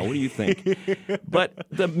right now. What do you think? But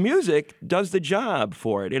the music does the job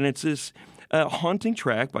for it, and it's this haunting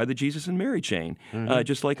track by the Jesus and Mary Chain,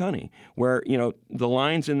 Just Like Honey, where, the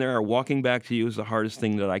lines in there are, walking back to you is the hardest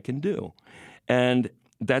thing that I can do. And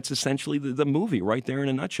that's essentially the movie right there in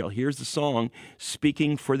a nutshell. Here's the song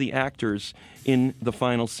speaking for the actors in the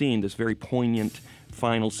final scene, this very poignant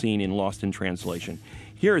final scene in Lost in Translation.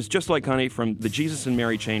 Here is Just Like Honey from the Jesus and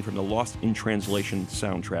Mary Chain from the Lost in Translation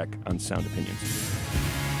soundtrack on Sound Opinions.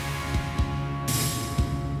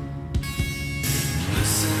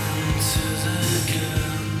 Listen to the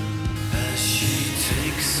girl as she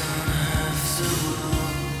takes on half the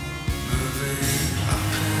world, moving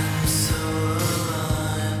up and so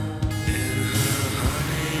alive in her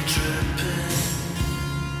honey dripping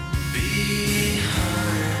behind.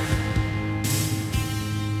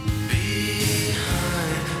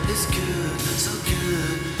 It's good, so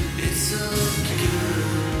good, it's so good,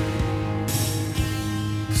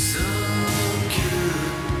 so good.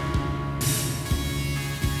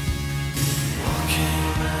 Walking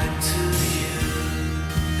back to you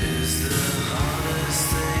is the hardest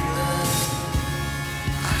thing that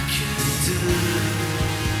I can do,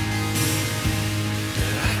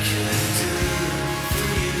 that I can do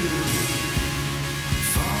for you,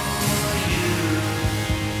 for you.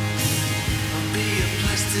 I'll be a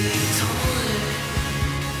plastic toy,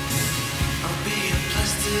 I'll be a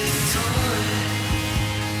plastic toy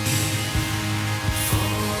for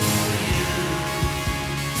you.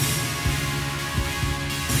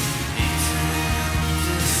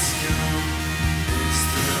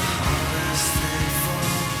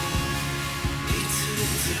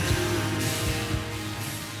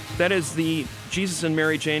 That is the Jesus and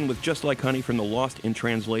Mary Chain with Just Like Honey from the Lost in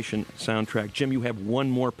Translation soundtrack. Jim, you have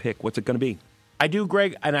one more pick. What's it going to be? I do,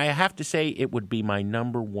 Greg, and I have to say it would be my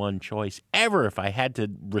number one choice ever if I had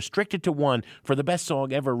to restrict it to one for the best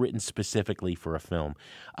song ever written specifically for a film.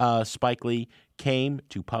 Spike Lee came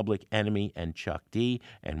to Public Enemy and Chuck D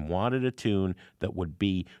and wanted a tune that would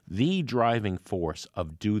be the driving force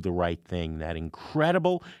of Do the Right Thing, that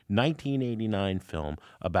incredible 1989 film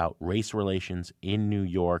about race relations in New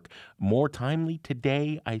York, more timely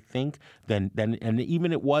today, I think, than and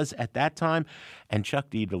even it was at that time. And Chuck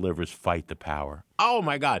D delivers Fight the Power. Oh,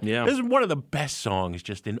 my God. Yeah. This is one of the best songs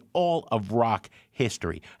just in all of rock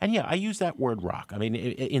history. And yeah, I use that word rock. I mean,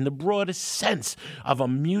 in the broadest sense of a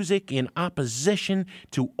music in opposition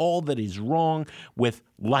to all that is wrong with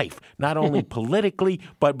life, not only politically,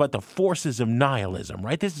 but the forces of nihilism,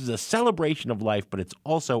 right? This is a celebration of life, but it's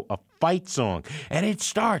also a fight song. And it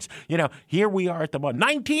starts, here we are at the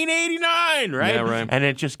 1989, right? Yeah, right. And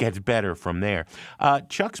it just gets better from there.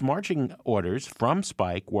 Chuck's marching orders from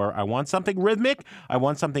Spike were, I want something rhythmic, I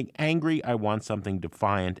want something angry. I want something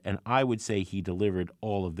defiant. And I would say he delivered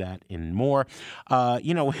all of that and more.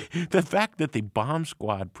 The fact that the Bomb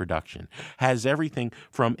Squad production has everything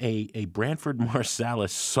from a Branford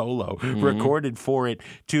Marsalis solo recorded for it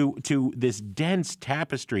to this dense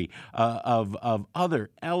tapestry of other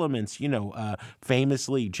elements,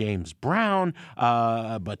 famously James Brown,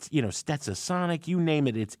 but Stetsasonic, you name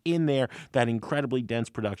it, it's in there, that incredibly dense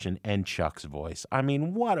production, and Chuck's voice. I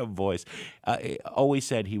mean, what a voice. Always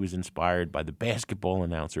said he was inspired by the basketball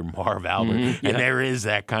announcer Marv Albert, and there is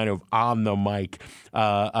that kind of on the mic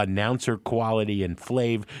announcer quality, and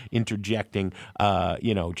Flav interjecting,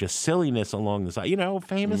 just silliness along the side.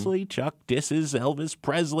 Famously, Chuck disses Elvis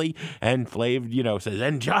Presley, and Flav, says,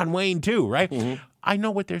 and John Wayne too, right? I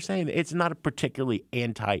know what they're saying. It's not a particularly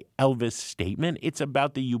anti-Elvis statement. It's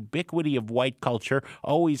about the ubiquity of white culture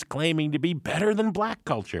always claiming to be better than black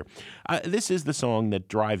culture. This is the song that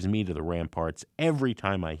drives me to the ramparts every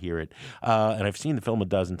time I hear it. And I've seen the film a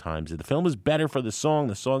dozen times. The film is better for the song.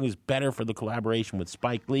 The song is better for the collaboration with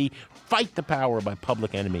Spike Lee. Fight the Power by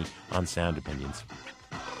Public Enemy on Sound Opinions.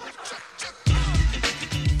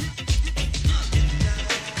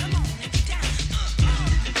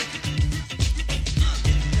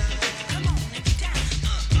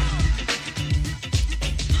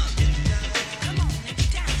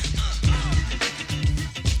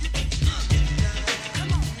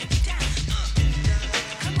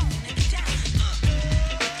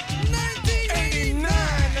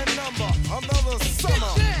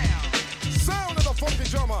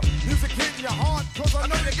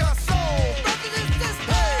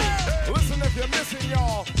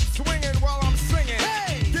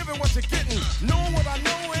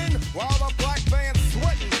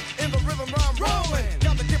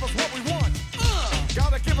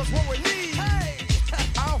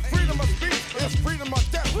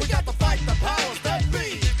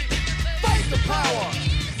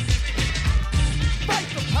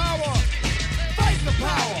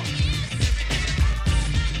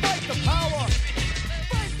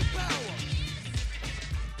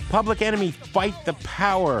 Public Enemy, Fight the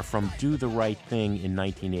Power from Do the Right Thing in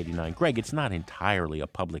 1989. Greg, it's not entirely a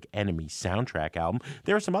Public Enemy soundtrack album.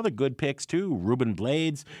 There are some other good picks, too. Ruben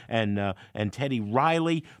Blades and Teddy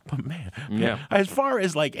Riley. But, man, as far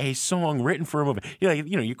as, like, a song written for a movie,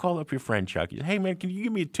 you call up your friend Chuck. You say, hey, man, can you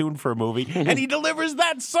give me a tune for a movie? And he delivers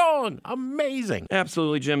that song. Amazing.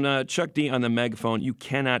 Absolutely, Jim. Chuck D on the megaphone. You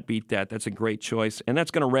cannot beat that. That's a great choice. And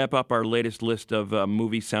that's going to wrap up our latest list of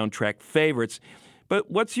movie soundtrack favorites. But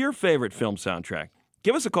what's your favorite film soundtrack?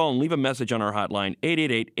 Give us a call and leave a message on our hotline,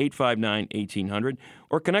 888-859-1800,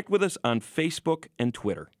 or connect with us on Facebook and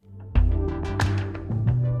Twitter.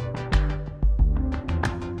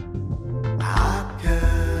 I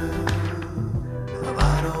care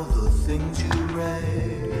about all the things you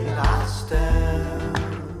read. I stand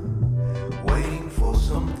waiting for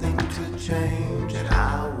something to change, and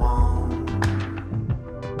I want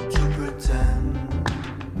to pretend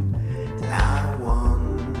that I won.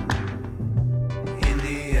 In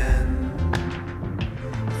the end,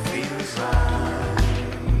 feels right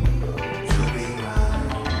to be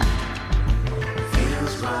right.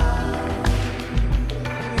 Feels right.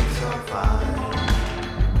 It's all fine.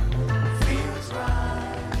 Feels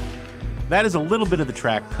right. That is a little bit of the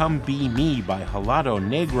track Come Be Me by Helado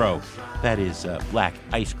Negro. That is black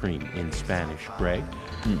ice cream in Spanish, Greg.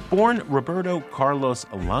 Born Roberto Carlos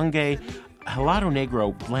Alange, Helado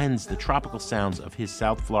Negro blends the tropical sounds of his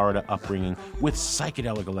South Florida upbringing with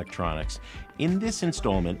psychedelic electronics. In this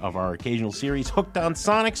installment of our occasional series, Hooked on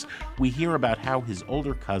Sonics, we hear about how his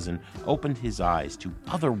older cousin opened his eyes to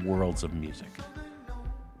other worlds of music.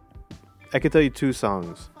 I could tell you two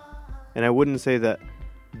songs, and I wouldn't say that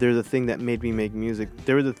they're the thing that made me make music.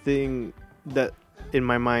 They were the thing that in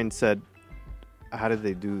my mind said, how did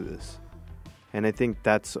they do this? And I think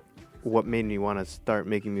that's what made me want to start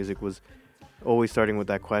making music, was always starting with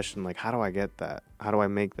that question, like, how do I get that? How do I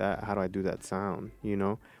make that? How do I do that sound,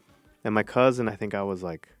 And my cousin, I think I was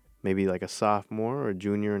like maybe like a sophomore or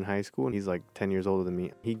junior in high school, and he's like 10 years older than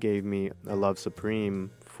me. He gave me a Love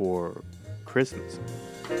Supreme for Christmas.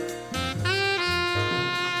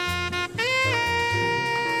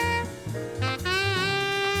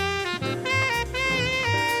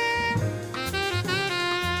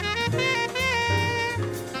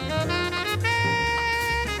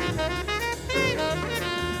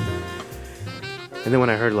 And then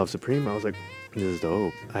when I heard Love Supreme, I was like, this is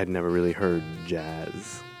dope. I'd never really heard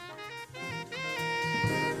jazz.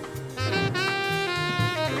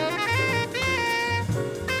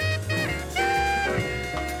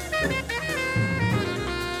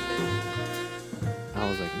 I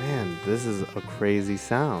was like, man, this is a crazy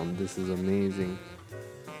sound. This is amazing.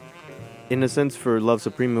 In a sense, for Love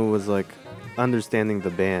Supreme, it was like understanding the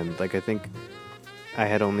band. Like, I think I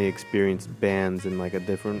had only experienced bands in like a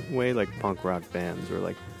different way, like punk rock bands or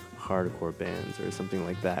like hardcore bands or something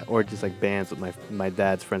like that, or just like bands with my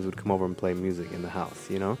dad's friends would come over and play music in the house,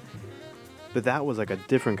 you know. But that was like a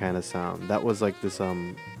different kind of sound. That was like this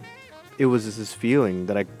it was just this feeling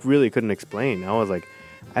that I really couldn't explain. I was like,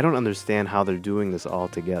 I don't understand how they're doing this all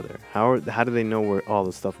together. How do they know where all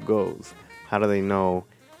the stuff goes? How do they know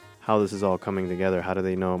how this is all coming together? How do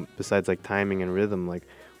they know, besides like timing and rhythm, like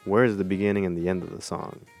where's the beginning and the end of the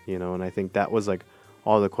song, you know? And I think that was like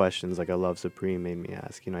all the questions like a Love Supreme made me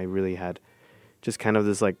ask. You know, I really had just kind of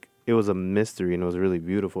this like, it was a mystery and it was really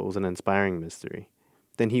beautiful. It was an inspiring mystery.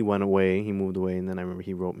 Then he moved away, and then I remember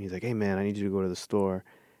he wrote me, he's like, hey man, I need you to go to the store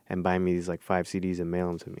and buy me these like 5 CDs and mail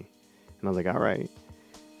them to me. And I was like, all right.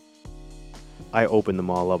 I opened them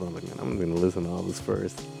all up and I'm like, man, I'm going to listen to all this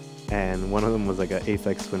first. And one of them was like an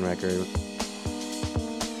Aphex Twin record.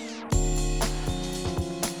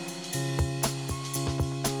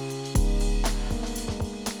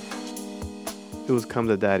 It was Come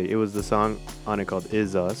to Daddy. It was the song on it called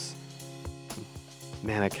Is Us.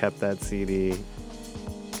 Man, I kept that CD.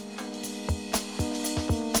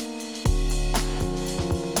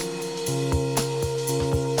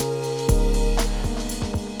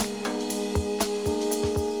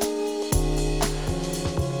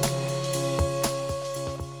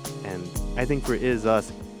 I think for Is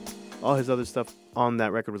Us, all his other stuff on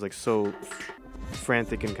that record was like so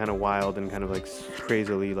frantic and kind of wild and kind of like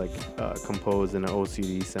crazily like composed in an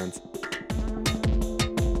OCD sense.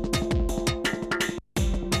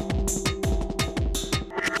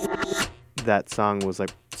 That song was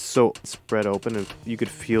like so spread open and you could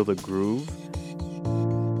feel the groove.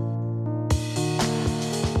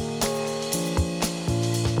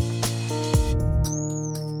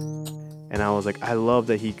 And I was like, I love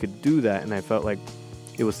that he could do that. And I felt like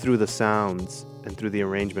it was through the sounds and through the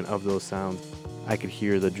arrangement of those sounds, I could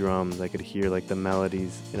hear the drums. I could hear like the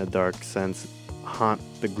melodies in a dark sense haunt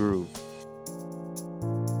the groove.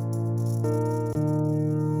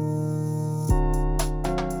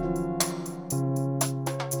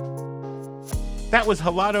 That was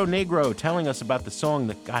Helado Negro telling us about the song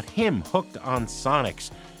that got him hooked on Sonics.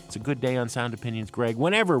 It's a good day on Sound Opinions, Greg,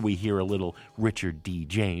 whenever we hear a little Richard D.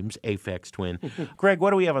 James, Aphex Twin. Greg, what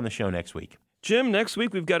do we have on the show next week? Jim, next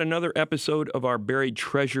week we've got another episode of our Buried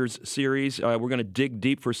Treasures series. We're going to dig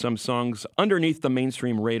deep for some songs underneath the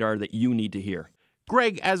mainstream radar that you need to hear.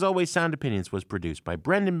 Greg, as always, Sound Opinions was produced by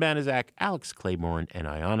Brendan Banaszak, Alex Claiborne, and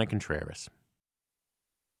Ayanna Contreras.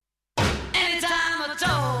 Anytime at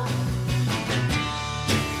all.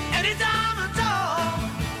 Anytime at all.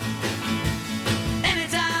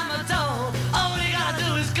 Anytime at all. All you gotta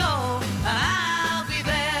do is go. I'll be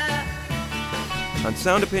there. On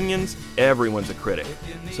Sound Opinions, everyone's a critic.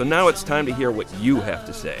 So now it's time to hear what you have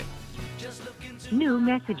to say. New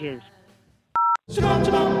messages.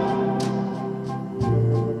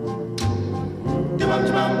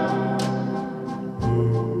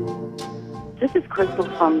 This is Crystal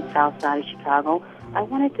from the south side of Chicago. I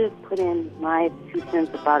wanted to put in my 2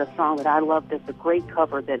 cents about a song that I love that's a great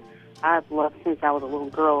cover that I've loved since I was a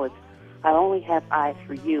little girl. It's I Only Have Eyes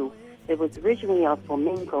for You. It was originally a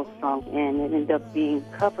flamenco song, and it ended up being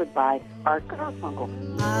covered by Art Garfunkel.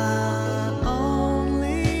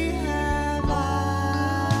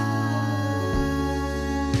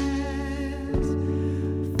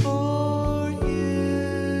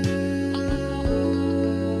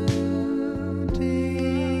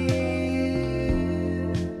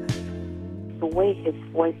 The way his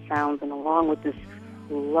voice sounds, and along with this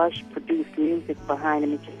lush produced music behind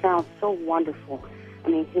him, it just sounds so wonderful. I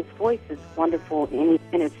mean, his voice is wonderful in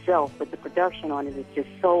itself, but the production on it is just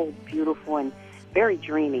so beautiful and very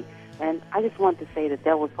dreamy. And I just want to say that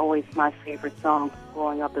that was always my favorite song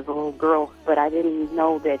growing up as a little girl, but I didn't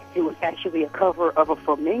know that it was actually a cover of a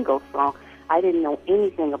flamenco song. I didn't know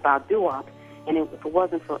anything about doo-wop, and if it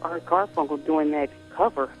wasn't for Art Garfunkel doing that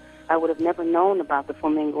cover, I would have never known about the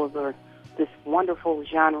flamencos or this wonderful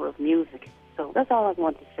genre of music. So that's all I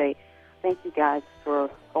want to say. Thank you guys for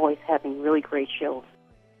always having really great shows.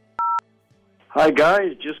 Hi,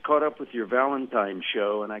 guys. Just caught up with your Valentine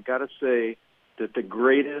show, and I got to say that the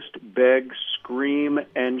greatest beg, scream,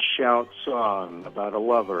 and shout song about a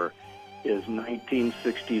lover is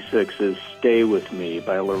 1966's Stay With Me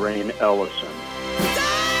by Lorraine Ellison.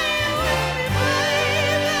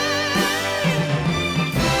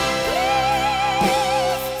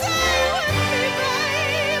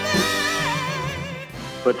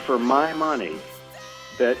 But for my money,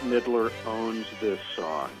 Bette Midler owns this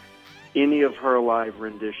song. any of her live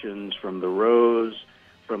renditions from The Rose,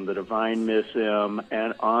 from The Divine Miss M,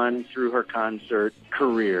 and on through her concert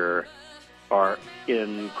career are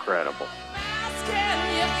incredible.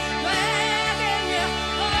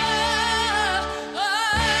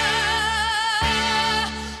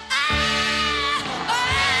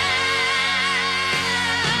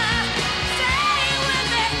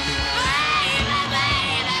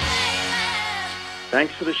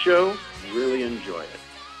 Thanks for the show. Really enjoy it.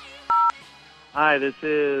 Hi, this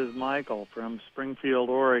is Michael from Springfield,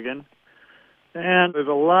 Oregon. And there's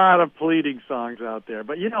a lot of pleading songs out there.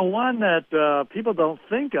 But, one that people don't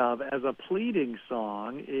think of as a pleading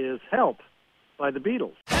song is Help by the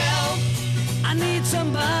Beatles. Help, I need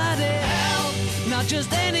somebody. Help, not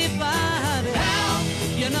just anybody.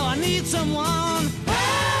 Help, I need someone.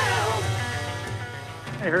 Help.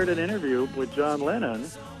 I heard an interview with John Lennon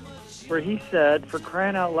where he said, for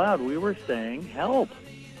crying out loud, we were saying help.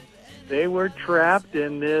 They were trapped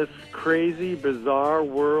in this crazy, bizarre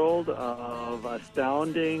world of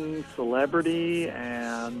astounding celebrity,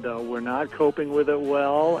 and were not coping with it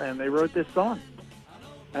well, and they wrote this song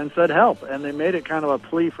and said help. And they made it kind of a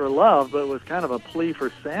plea for love, but it was kind of a plea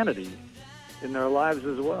for sanity in their lives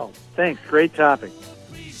as well. Thanks. Great topic.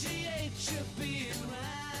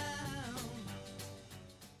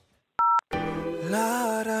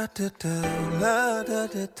 La da da da, la da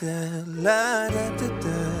da da, la da da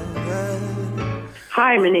da.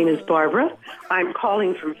 Hi, my name is Barbara. I'm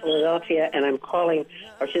calling from Philadelphia, and I'm calling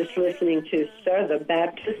or just listening to Sir the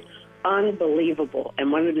Baptist. Unbelievable.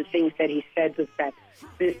 And one of the things that he said was that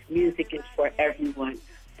this music is for everyone,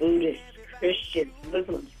 Buddhists, Christians,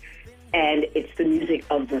 Muslims, and it's the music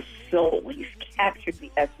of the soul. He's captured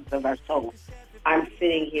the essence of our soul. I'm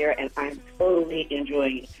sitting here, and I'm totally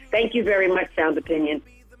enjoying it. Thank you very much, Sound Opinion.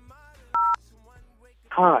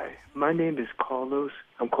 Hi, my name is Carlos.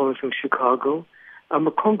 I'm calling from Chicago. I'm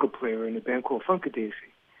a conga player in a band called Funkadesi.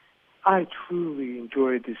 I truly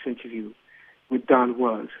enjoyed this interview with Don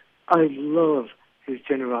Was. I love his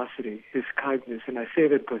generosity, his kindness, and I say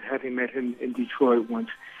that because having met him in Detroit once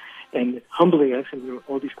and humbly asking him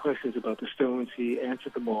all these questions about the Stones, he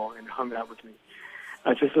answered them all and hung out with me.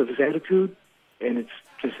 I just love his attitude, and it's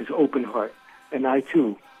just his open heart. And I,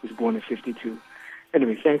 too, was born in 52.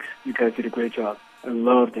 Anyway, thanks. You guys did a great job. I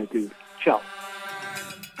love that dude. Ciao.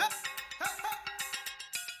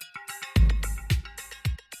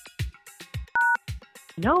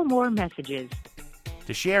 No more messages.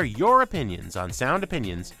 To share your opinions on Sound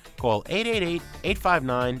Opinions, call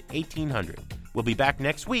 888-859-1800. We'll be back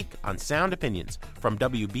next week on Sound Opinions from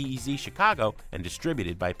WBEZ Chicago and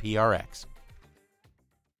distributed by PRX.